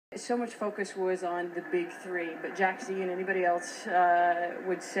So much focus was on the big three, but Jack Z and anybody else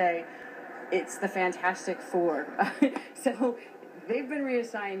would say it's the Fantastic Four. So they've been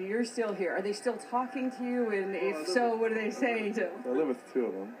reassigned. You're still here. Are they still talking to you? And if so, what are they saying to? I live with two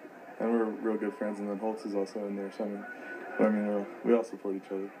of them, and we're real good friends. And then Hultz is also in there. So we all support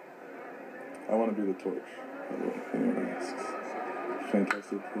each other. I want to be the torch. Anyone asks.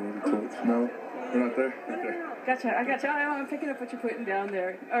 Fantastic Four, the torch. No, we're not there. Okay. Gotcha. I gotcha. I'm picking up what you're putting down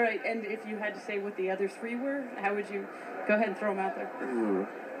there. All right. And if you had to say what the other three were, how would you go ahead and throw them out there? Ooh.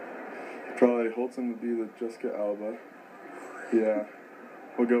 Probably Hultzen would be the Jessica Alba. Yeah.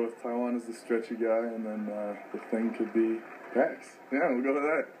 We'll go with Taijuan as the stretchy guy, and then the thing could be Pax. Yeah, we'll go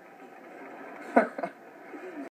with that.